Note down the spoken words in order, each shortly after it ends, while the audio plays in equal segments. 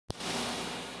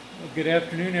Well, good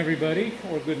afternoon, everybody,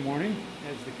 or good morning,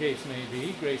 as the case may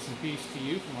be. Grace and peace to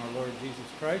you from our Lord Jesus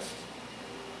Christ.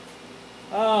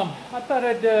 I thought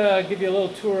I'd give you a little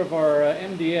tour of our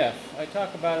MDF. I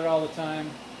talk about it all the time,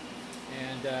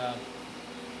 and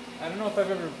I don't know if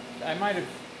I might have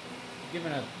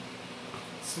given a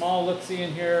small look-see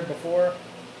in here before,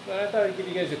 but I thought I'd give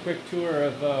you guys a quick tour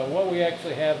of what we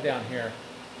actually have down here.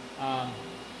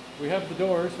 We have the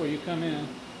doors where you come in,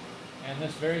 and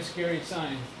this very scary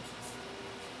sign.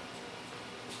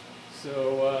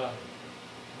 So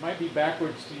it might be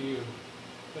backwards to you,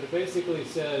 but it basically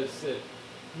says that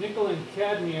nickel and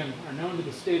cadmium are known to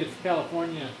the state of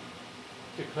California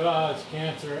to cause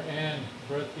cancer and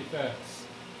birth defects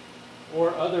or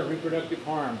other reproductive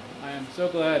harm. I am so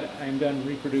glad I am done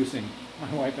reproducing.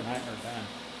 My wife and I are done.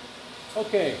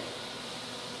 Okay,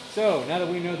 so now that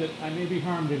we know that I may be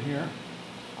harmed in here,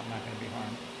 I'm not going to be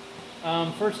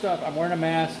harmed. First off, I'm wearing a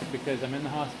mask because I'm in the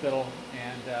hospital,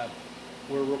 and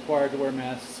we're required to wear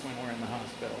masks when we're in the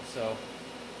hospital. So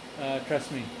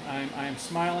trust me, I'm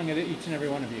smiling at each and every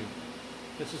one of you.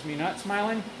 This is me not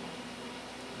smiling.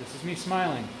 This is me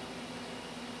smiling.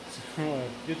 So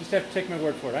you just have to take my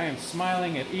word for it. I am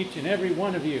smiling at each and every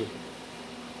one of you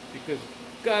because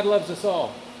God loves us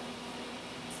all.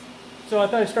 So I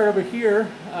thought I'd start over here.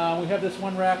 We have this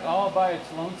one rack all by its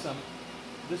lonesome.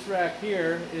 This rack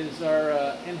here is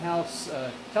our in-house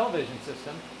television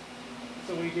system.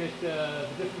 So we get the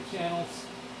different channels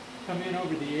come in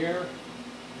over the air,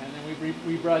 and then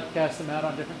we broadcast them out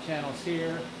on different channels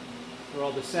here, where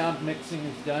all the sound mixing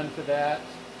is done for that.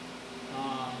 We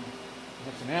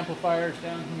have some amplifiers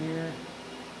down here,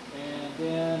 and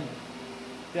then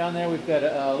down there we've got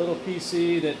a little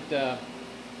PC that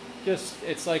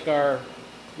it's like our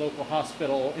local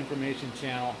hospital information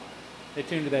channel. They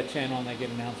tune to that channel and they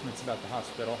get announcements about the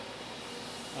hospital.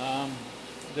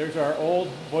 There's our old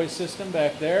voice system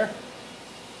back there,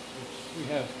 which we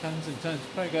have tons and tons.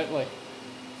 Probably got like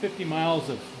 50 miles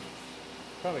of,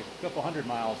 probably a couple hundred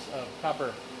miles of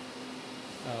copper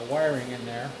wiring in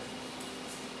there.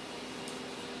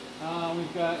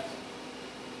 We've got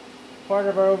part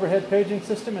of our overhead paging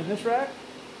system in this rack.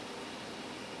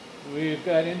 We've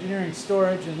got engineering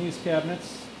storage in these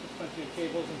cabinets, a bunch of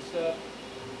cables and stuff.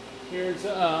 Here's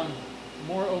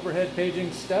more overhead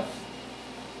paging stuff,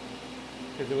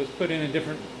 because it was put in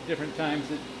different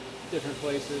times at different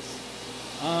places.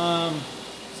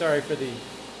 Sorry for the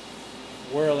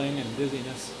whirling and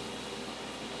dizziness.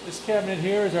 This cabinet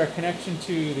here is our connection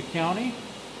to the county.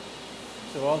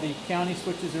 So all the county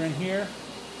switches are in here.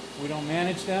 We don't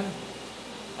manage them.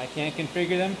 I can't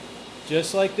configure them.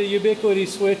 Just like the ubiquity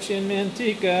switch in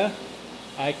Manteca,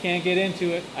 I can't get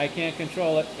into it. I can't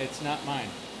control it. It's not mine.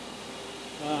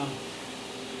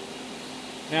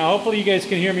 Now, hopefully you guys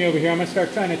can hear me over here. I'm going to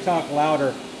start trying to talk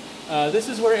louder. This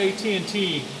is where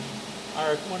AT&T,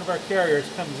 one of our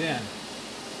carriers, comes in.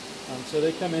 So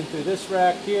they come in through this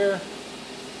rack here,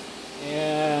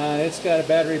 and it's got a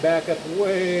battery backup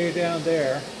way down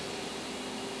there.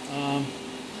 I'm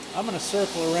going to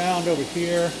circle around over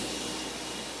here.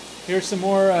 Here's some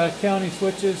more county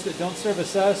switches that don't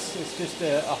service us. It's just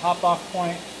a hop-off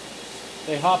point.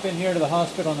 They hop in here to the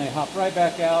hospital and they hop right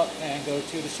back out and go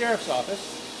to the sheriff's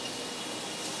office.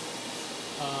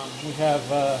 We have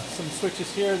some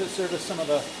switches here that service some of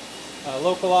the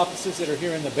local offices that are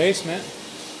here in the basement.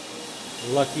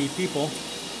 Lucky people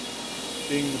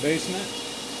being in the basement.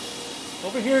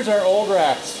 Over here is our old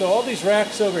racks. So all these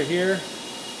racks over here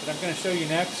that I'm going to show you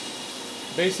next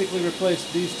basically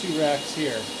replaced these two racks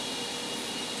here.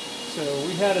 So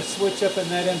we had a switch up in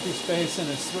that empty space and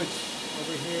a switch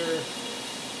over here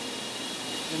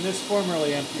in this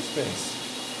formerly empty space.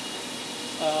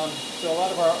 So a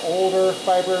lot of our older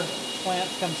fiber plant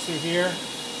comes through here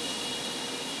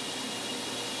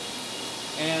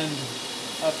and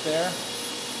up there.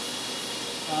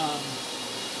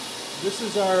 This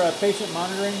is our patient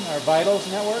monitoring, our vitals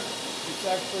network. It's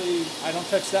actually, I don't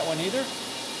touch that one either.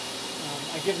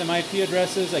 I give them IP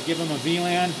addresses, I give them a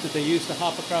VLAN that they use to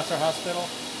hop across our hospital,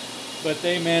 but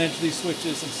they manage these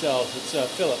switches themselves. It's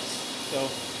Philips. So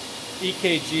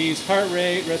EKGs, heart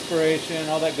rate, respiration,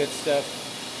 all that good stuff.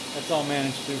 That's all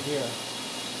managed through here.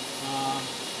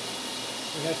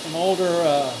 We have some older,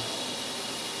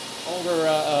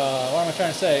 what am I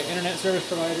trying to say? Internet service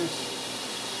providers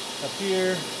up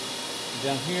here.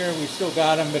 Down here, we still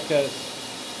got them because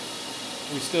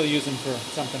we still use them for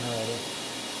something or other.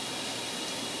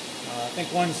 I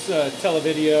think one's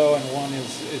televideo and one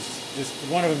is just,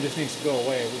 one of them just needs to go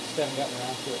away. We just haven't gotten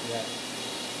around to it yet.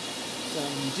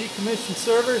 Some decommissioned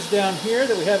servers down here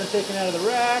that we haven't taken out of the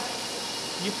rack.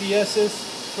 UPSs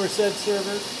for said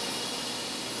servers.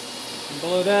 And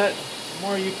below that,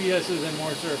 more UPSs and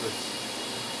more servers.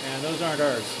 And those aren't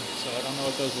ours, so I don't know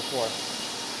what those are for.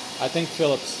 I think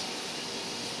Philips.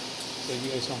 So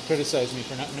you guys don't criticize me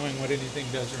for not knowing what anything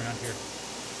does around here.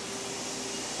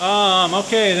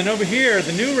 Okay, then over here,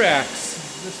 the new racks.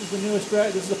 This is the newest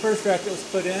rack. This is the first rack that was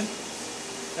put in.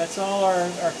 That's all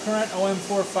our current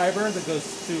OM4 fiber that goes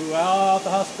throughout the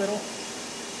hospital.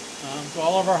 So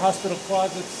all of our hospital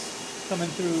closets come in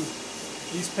through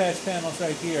these patch panels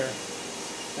right here.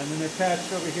 And then they're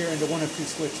patched over here into one of two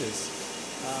switches.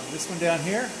 This one down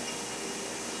here.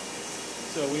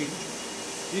 So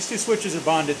these two switches are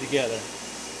bonded together.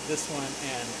 This one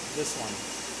and this one.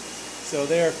 So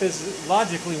they are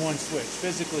logically one switch,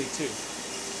 physically two.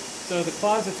 So the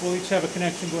closets will each have a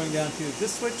connection going down to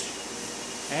this switch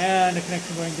and a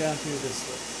connection going down to this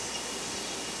switch.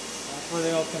 That's where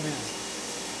they all come in.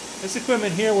 This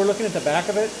equipment here, we're looking at the back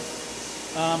of it,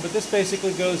 but this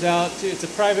basically goes out to, it's a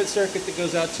private circuit that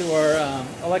goes out to our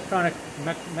electronic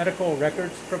medical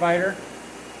records provider.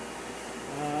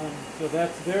 So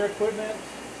that's their equipment.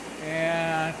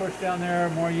 And of course down there,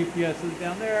 more UPSs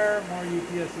down there, more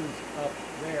UPSs up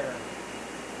there.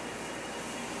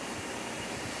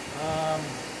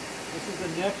 This is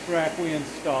the next rack we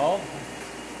installed.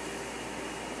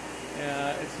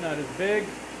 It's not as big,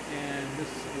 and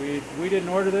we didn't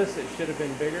order this. It should have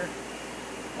been bigger.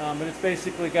 But it's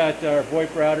basically got our VoIP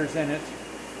routers in it,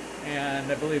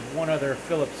 and I believe one other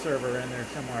Philips server in there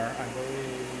somewhere. I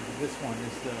believe this one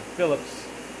is the Philips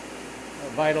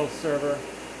Vital server.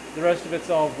 The rest of it's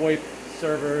all VoIP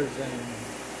servers and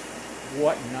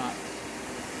whatnot,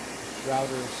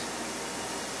 routers.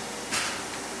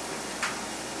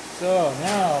 So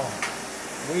now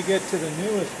we get to the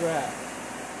newest rack.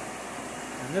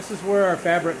 And this is where our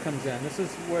fabric comes in. This is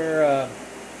where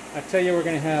I tell you we're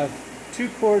going to have 2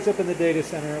 cores up in the data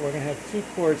center. We're going to have 2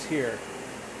 cores here.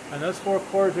 And those 4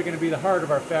 cores are going to be the heart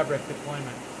of our fabric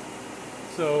deployment.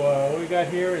 So what we got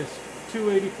here is 2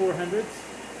 8400s.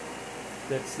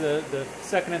 That's the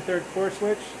second and third core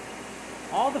switch.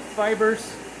 All the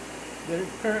fibers that are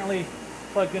currently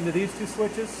plugged into these 2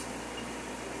 switches,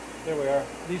 there we are,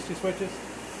 these 2 switches,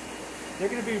 they're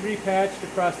going to be repatched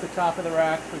across the top of the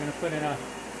rack. We're going to put in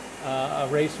a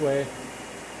raceway,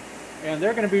 and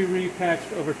they're going to be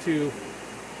repatched over to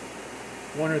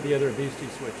one or the other of these 2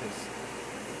 switches.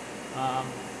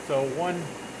 So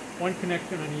one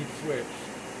connection on each switch.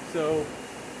 So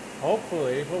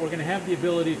hopefully what we're going to have the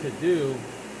ability to do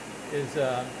is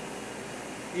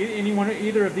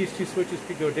either of these 2 switches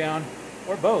could go down,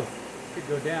 or both could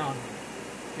go down,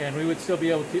 and we would still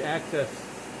be able to access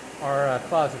our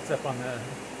closets up on the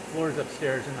floors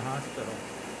upstairs in the hospital.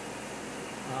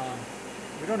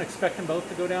 We don't expect them both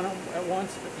to go down at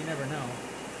once, but you never know.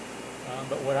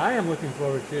 But what I am looking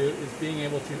forward to is being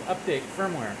able to update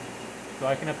firmware. So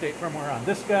I can update firmware on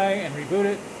this guy and reboot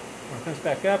it. When it comes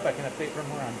back up, I can update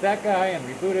firmware on that guy and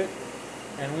reboot it,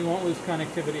 and we won't lose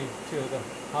connectivity to the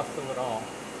hospital at all.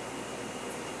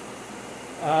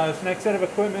 This next set of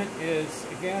equipment is,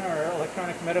 again, our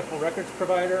electronic medical records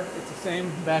provider. It's the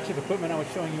same batch of equipment I was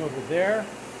showing you over there,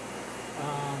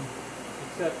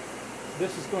 except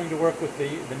this is going to work with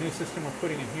the new system we're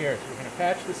putting in here. So we're going to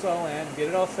patch this all in, get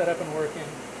it all set up and working.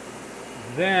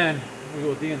 Then we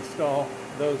will deinstall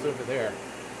those over there.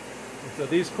 And so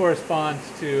these correspond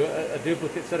to a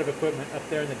duplicate set of equipment up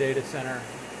there in the data center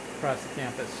across the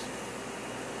campus.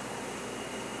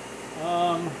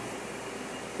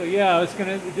 So yeah, I was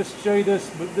going to just show you this,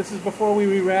 but this is before we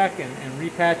re-rack and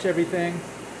repatch everything.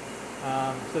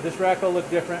 So this rack will look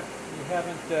different. We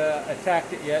haven't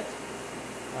attacked it yet.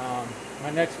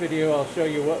 My next video I'll show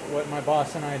you what my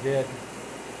boss and I did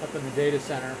up in the data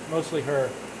center. Mostly her.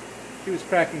 She was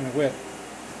cracking the whip.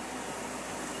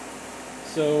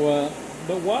 So,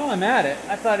 but while I'm at it,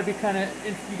 I thought it'd be kind of,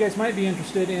 you guys might be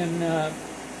interested in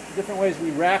different ways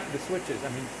we rack the switches. I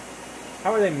mean,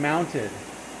 how are they mounted?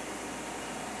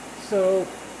 So,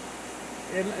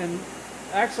 and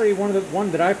actually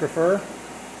one that I prefer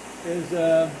is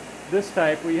this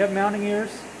type, where you have mounting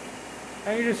ears,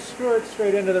 and you just screw it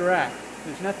straight into the rack.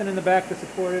 There's nothing in the back to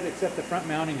support it except the front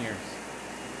mounting ears.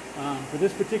 For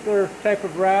this particular type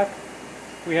of rack,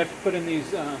 we have to put in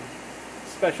these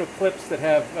special clips that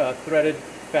have threaded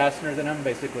fasteners in them,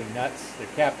 basically nuts. They're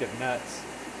captive nuts.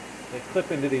 They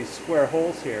clip into these square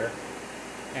holes here,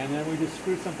 and then we just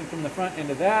screw something from the front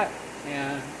into that,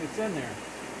 and it's in there.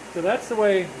 So that's the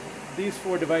way these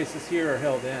 4 devices here are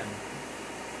held in.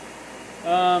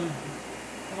 And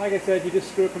like I said, you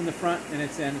just screw it from the front and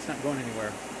it's in. It's not going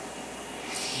anywhere.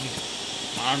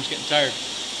 My arm's getting tired.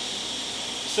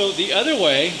 So the other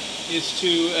way is to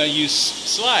use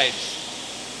slides.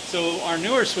 So our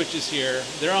newer switches here,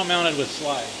 they're all mounted with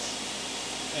slides,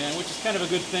 and which is kind of a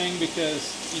good thing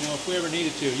because, you know, if we ever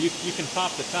needed to, you can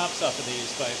pop the tops off of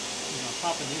these by, you know,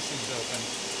 popping these things open,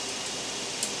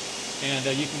 and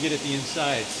you can get at the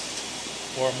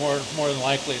insides, or more than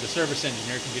likely the service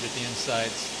engineer can get at the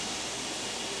insides.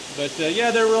 But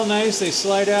yeah, they're real nice. They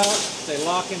slide out, they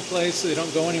lock in place so they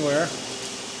don't go anywhere.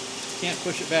 You can't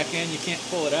push it back in, you can't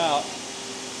pull it out.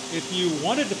 If you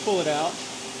wanted to pull it out,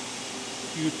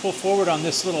 you would pull forward on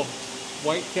this little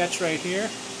white catch right here,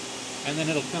 and then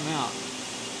it'll come out.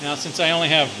 Now, since I only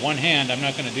have one hand, I'm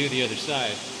not going to do the other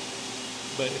side.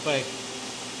 But if I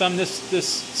thumb this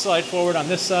slide forward on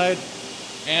this side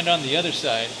and on the other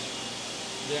side,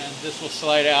 then this will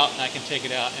slide out and I can take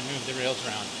it out and move the rails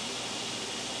around.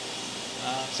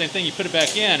 Same thing, you put it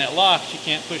back in, it locks, you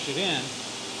can't push it in.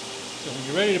 So when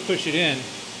you're ready to push it in,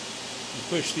 you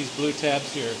push these blue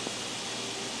tabs here,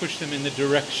 push them in the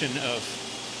direction of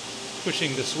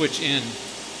pushing the switch in.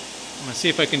 I'm going to see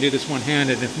if I can do this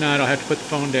one-handed. If not, I'll have to put the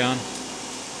phone down.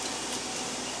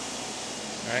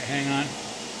 Alright, hang on.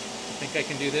 I think I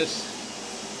can do this.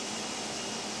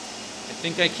 I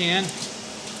think I can. I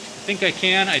think I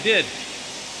can. I did.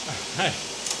 Alright.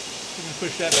 I'm going to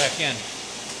push that back in.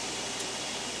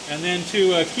 And then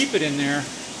to keep it in there,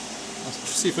 I'll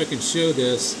see if I can show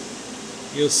this.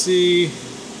 You'll see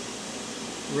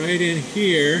right in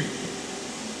here,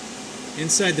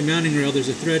 inside the mounting rail, there's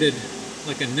a threaded,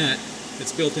 like a nut,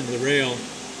 that's built into the rail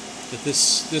that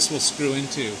this will screw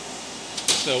into.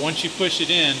 So once you push it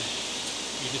in,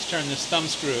 you just turn this thumb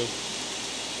screw,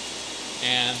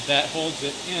 and that holds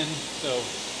it in so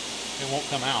it won't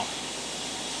come out.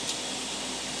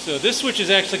 So this switch is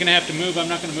actually going to have to move. I'm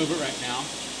not going to move it right now.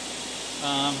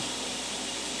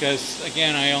 Because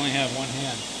again, I only have one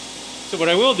hand. So what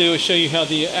I will do is show you how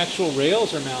the actual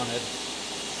rails are mounted.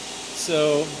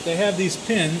 So they have these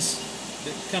pins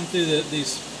that come through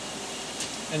these,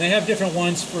 and they have different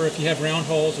ones for if you have round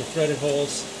holes or threaded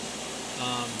holes.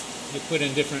 You put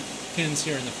in different pins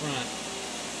here in the front.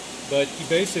 But you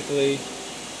basically,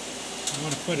 you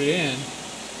want to put it in,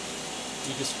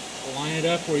 you just line it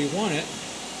up where you want it,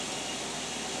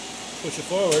 push it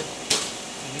forward,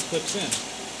 and it clips in.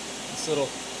 This little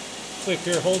clip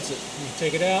here holds it. You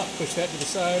take it out, push that to the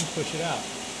side, push it out.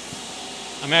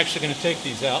 I'm actually going to take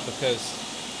these out because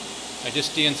I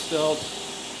just deinstalled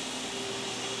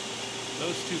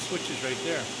those two switches right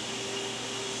there.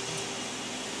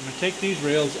 I'm going to take these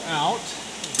rails out,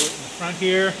 do it in the front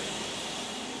here.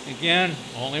 Again,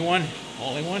 only one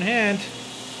hand.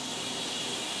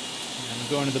 And I'm going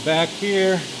to go into the back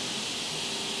here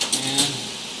and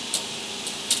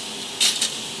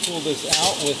pull this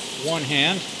out with one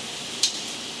hand.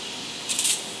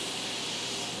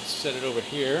 Let's set it over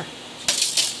here.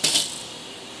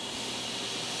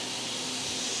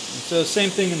 And so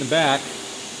same thing in the back.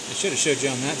 I should have showed you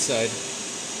on that side.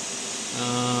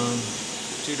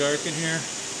 Too dark in here?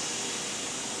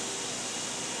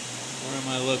 Where am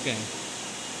I looking?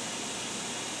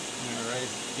 Right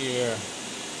here.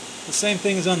 The same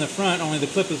thing is on the front, only the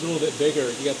clip is a little bit bigger.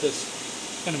 You got this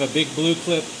kind of a big blue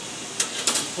clip.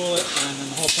 You pull it and then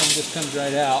the whole thing just comes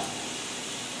right out.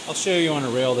 I'll show you on a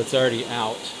rail that's already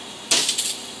out.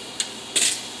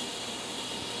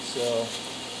 So,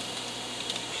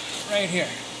 right here.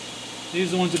 These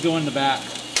are the ones that go in the back.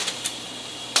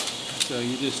 So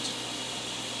you just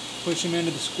push them into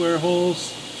the square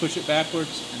holes, push it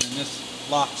backwards, and then this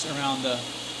locks around the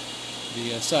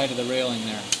side of the railing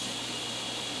there.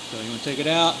 So you want to take it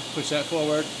out, push that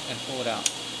forward, and pull it out.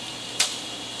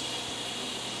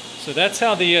 So that's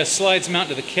how the slides mount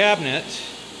to the cabinet.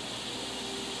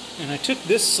 And I took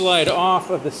this slide off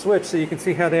of the switch so you can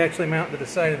see how they actually mount to the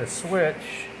side of the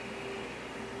switch.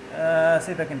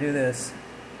 See if I can do this.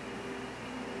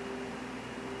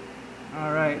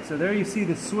 Alright, so there you see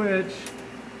the switch.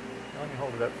 Let me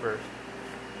hold it up first.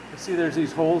 You see there's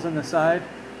these holes in the side,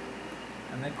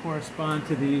 and they correspond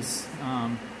to these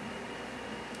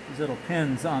little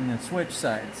pins on the switch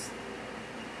sides.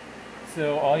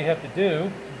 So all you have to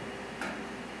do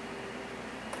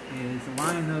is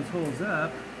line those holes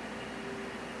up.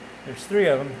 There's three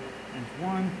of them. There's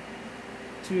 1,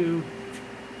 2,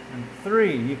 and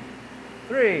 3.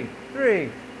 Three.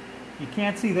 You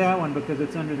can't see that one because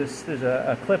it's under this, there's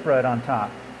a clip right on top.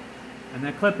 And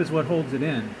that clip is what holds it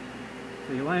in.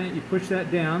 So you line it, you push that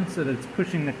down so that it's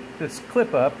pushing this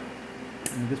clip up,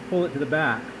 and you just pull it to the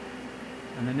back.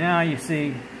 And then now you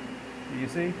see, you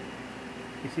see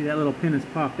that little pin is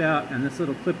popped out, and this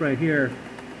little clip right here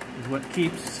is what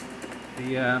keeps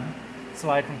the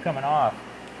slide from coming off.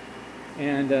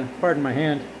 And pardon my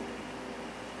hand.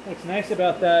 What's nice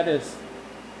about that is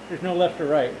there's no left or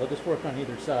right. They'll just work on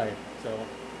either side. So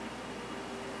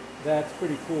that's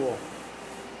pretty cool.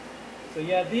 So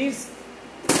yeah, these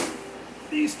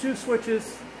two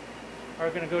switches are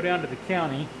going to go down to the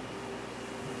county,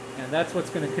 and that's what's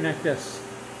going to connect us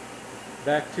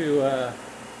back to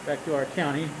our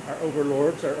county, our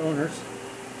overlords, our owners.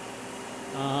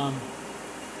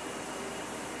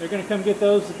 They're going to come get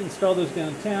those, install those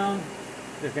downtown.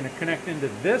 They're going to connect into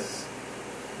this,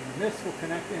 and this will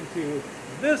connect into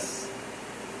this,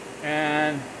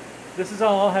 and this is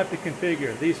all I'll have to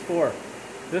configure, these four.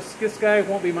 This guy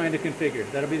won't be mine to configure.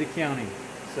 That'll be the county.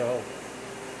 So you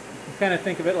can kind of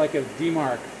think of it like a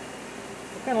DMARC.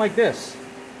 Kind of like this.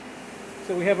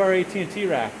 So we have our AT&T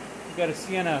rack. We've got a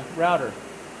Sienna router.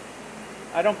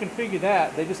 I don't configure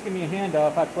that. They just give me a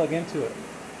handoff. I plug into it.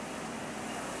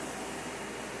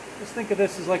 Just think of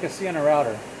this as like a Sienna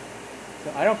router.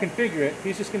 So I don't configure it.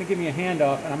 He's just going to give me a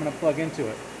handoff, and I'm going to plug into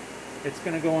it. It's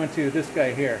going to go into this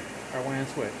guy here, our WAN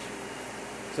switch.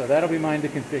 So that'll be mine to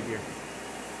configure.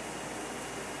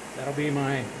 That'll be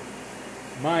my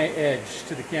edge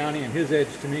to the county and his edge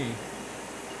to me.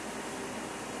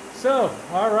 So,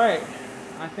 all right.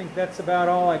 I think that's about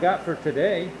all I got for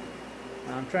today.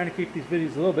 I'm trying to keep these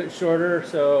videos a little bit shorter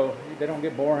so they don't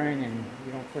get boring and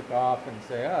you don't click off and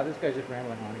say, "Ah, this guy's just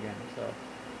rambling on again." So,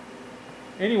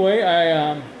 anyway,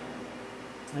 I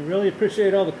really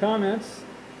appreciate all the comments.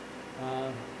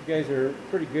 You guys are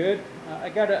pretty good. I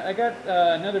got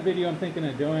another video I'm thinking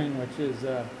of doing, which is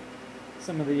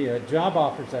some of the job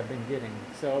offers I've been getting.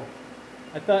 So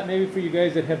I thought maybe for you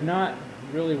guys that have not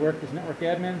really worked as network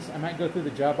admins, I might go through the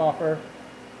job offer.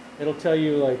 It'll tell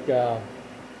you like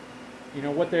you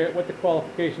know what the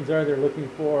qualifications are they're looking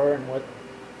for, and what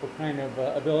kind of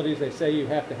abilities they say you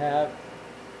have to have.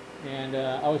 And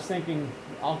I was thinking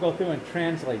I'll go through and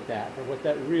translate that for what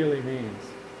that really means.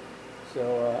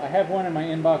 So I have one in my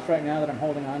inbox right now that I'm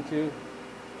holding on to.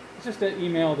 It's just an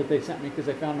email that they sent me because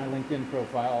I found my LinkedIn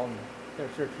profile and they're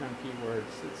searching on keywords.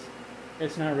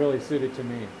 It's not really suited to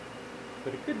me,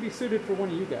 but it could be suited for one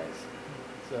of you guys.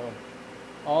 So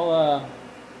I'll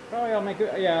make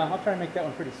it. Yeah, I'll try to make that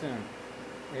one pretty soon.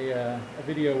 A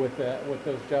video with what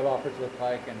those job offers look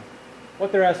like and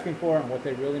what they're asking for and what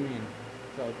they really mean.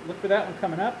 So look for that one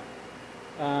coming up.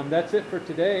 That's it for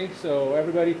today. So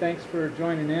everybody, thanks for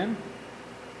joining in.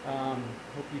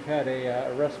 Hope you've had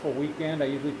a restful weekend. I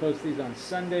usually post these on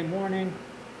Sunday morning.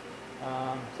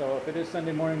 So if it is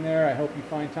Sunday morning there, I hope you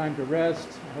find time to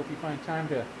rest. I hope you find time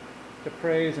to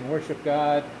praise and worship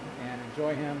God and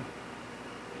enjoy Him.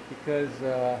 Because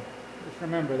just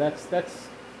remember, that's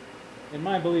in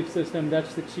my belief system,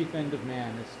 that's the chief end of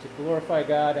man, is to glorify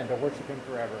God and to worship Him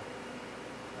forever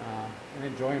and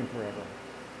enjoy Him forever.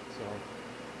 So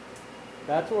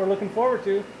that's what we're looking forward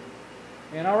to.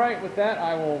 And all right, with that,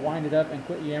 I will wind it up and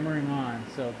quit yammering on.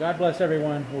 So God bless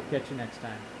everyone. We'll catch you next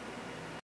time.